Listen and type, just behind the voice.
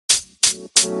Three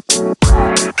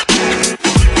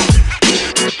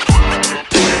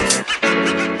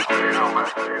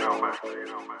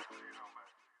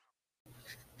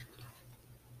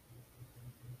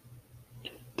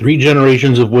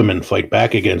generations of women fight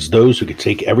back against those who could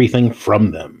take everything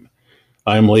from them.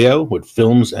 I'm Leo with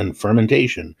Films and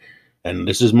Fermentation, and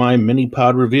this is my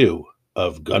mini-pod review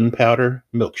of Gunpowder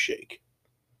Milkshake.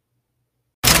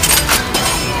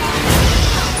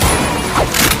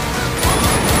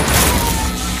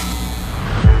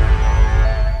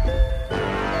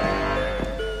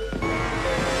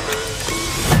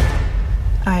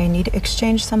 I need to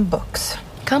exchange some books.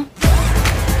 Come.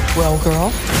 Well,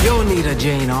 girl, You'll need a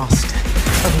Jane Austen,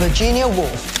 a Virginia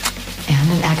Woolf,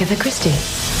 And an Agatha Christie.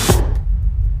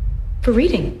 For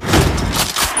reading.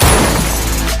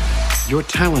 Your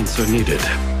talents are needed.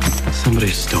 Somebody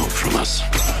stole from us.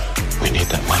 We need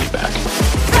that money back.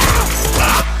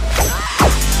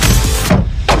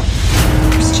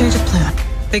 Just change of plan.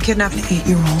 They kidnapped an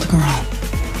 8-year-old girl.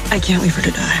 I can't leave her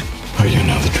to die. Oh, you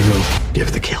know the truth.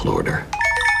 Give the kill order.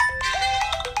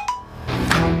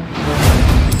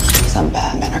 Some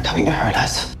bad men are coming to hurt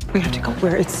us. We have to go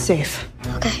where it's safe.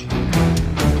 Okay.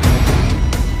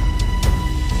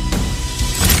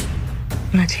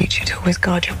 I'm gonna teach you to always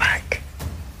guard your back.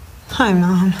 Hi,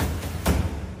 Mom.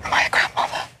 Am I a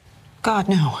grandmother? God,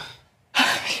 no.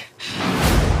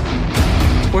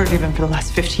 Where have you been for the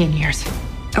last 15 years?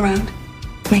 Around.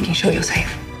 Making sure you're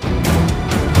safe.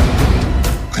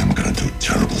 I'm gonna do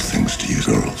terrible things to you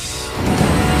girls.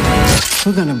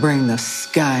 we're gonna bring the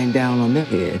sky down on their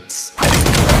heads. If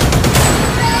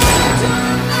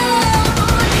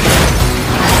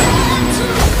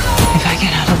I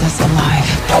get out of this alive,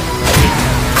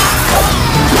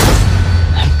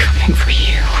 I'm coming for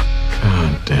you.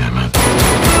 God damn it.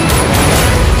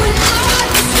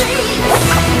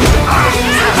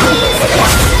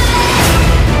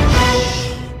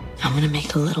 I'm gonna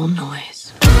make a little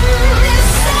noise.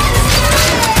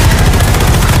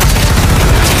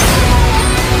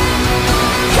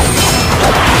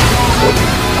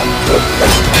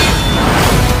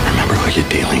 Remember who you're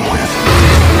dealing with.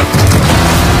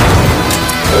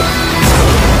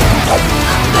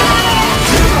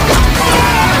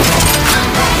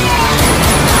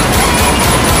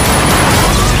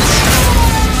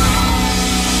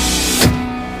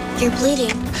 You're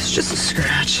bleeding. It's just a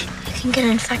scratch. You can get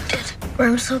infected.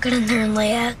 Worms will get in there and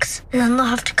lay eggs, and then they'll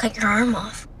have to cut your arm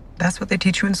off. That's what they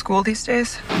teach you in school these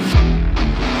days?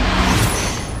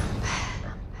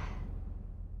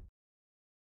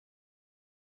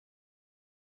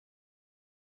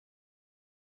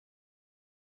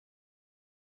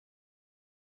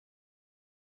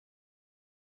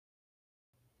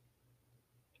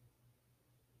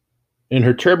 In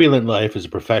her turbulent life as a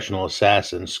professional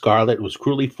assassin, Scarlett was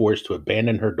cruelly forced to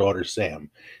abandon her daughter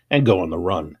Sam and go on the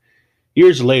run.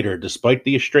 Years later, despite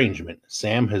the estrangement,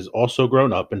 Sam has also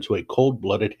grown up into a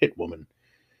cold-blooded hitwoman.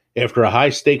 After a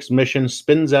high-stakes mission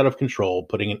spins out of control,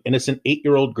 putting an innocent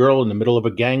 8-year-old girl in the middle of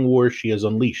a gang war she has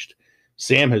unleashed,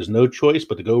 Sam has no choice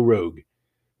but to go rogue.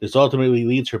 This ultimately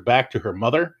leads her back to her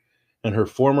mother and her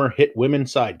former hit women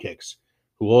sidekicks,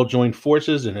 who all joined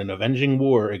forces in an avenging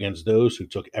war against those who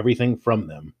took everything from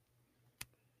them.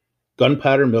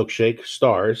 Gunpowder Milkshake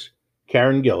stars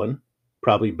Karen Gillan,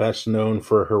 probably best known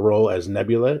for her role as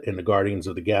Nebula in the Guardians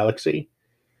of the Galaxy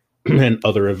and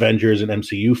other Avengers and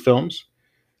MCU films,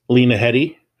 Lena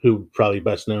Headey, who probably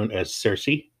best known as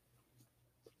Cersei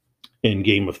in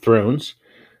Game of Thrones,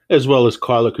 as well as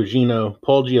Carla Gugino,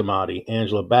 Paul Giamatti,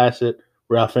 Angela Bassett,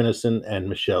 Ralph Ineson, and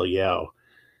Michelle Yeoh.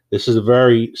 This is a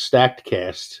very stacked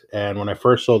cast, and when I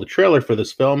first saw the trailer for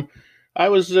this film, I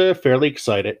was fairly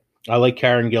excited. I like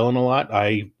Karen Gillan a lot.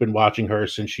 I've been watching her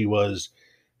since she was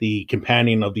the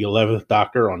companion of the 11th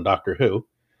Doctor on Doctor Who,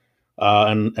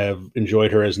 and have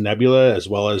enjoyed her as Nebula, as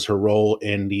well as her role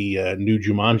in the new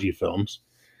Jumanji films.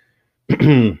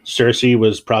 Cersei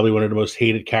was probably one of the most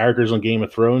hated characters on Game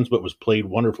of Thrones, but was played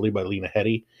wonderfully by Lena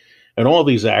Headey. And all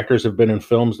these actors have been in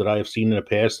films that I have seen in the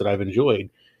past that I've enjoyed.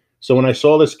 So when I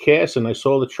saw this cast and I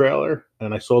saw the trailer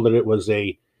and I saw that it was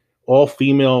a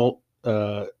all-female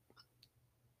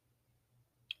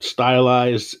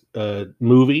stylized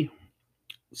movie,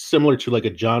 similar to like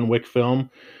a John Wick film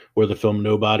or the film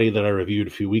Nobody that I reviewed a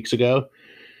few weeks ago,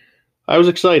 I was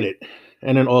excited.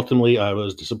 And then ultimately I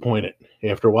was disappointed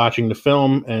after watching the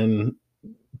film, and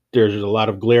there's a lot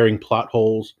of glaring plot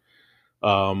holes.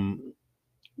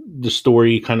 The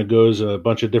story kind of goes a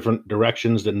bunch of different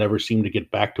directions that never seem to get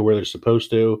back to where they're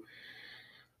supposed to.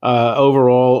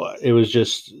 Overall, it was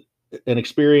just an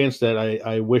experience that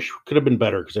I wish could have been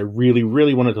better, because I really,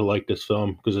 really wanted to like this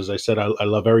film, because as I said, I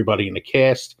love everybody in the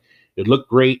cast, It looked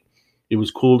great. It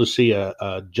was cool to see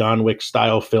a John Wick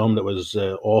style film that was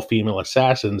all female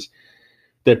assassins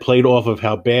that played off of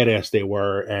how badass they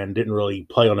were and didn't really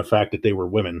play on the fact that they were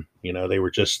women. You know, they were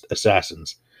just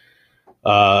assassins.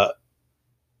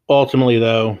 Ultimately,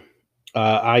 though,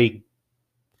 I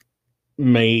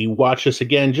may watch this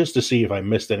again just to see if I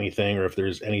missed anything or if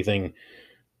there's anything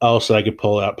else that I could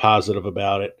pull out positive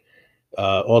about it.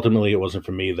 Ultimately, it wasn't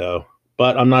for me, though.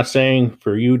 But I'm not saying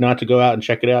for you not to go out and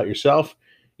check it out yourself.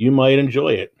 You might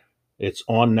enjoy it. It's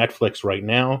on Netflix right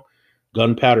now.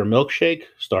 Gunpowder Milkshake,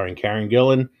 starring Karen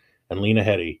Gillan and Lena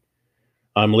Headey.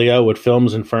 I'm Leo with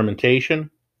Films and Fermentation.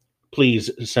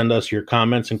 Please send us your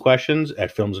comments and questions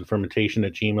at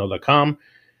filmsandfermentation@gmail.com.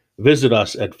 Visit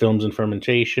us at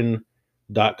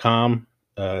filmsandfermentation.com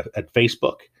at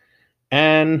Facebook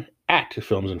and at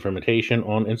Films and Fermentation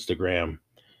on Instagram.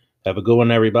 Have a good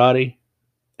one, everybody,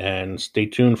 and stay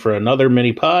tuned for another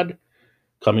mini pod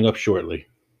coming up shortly.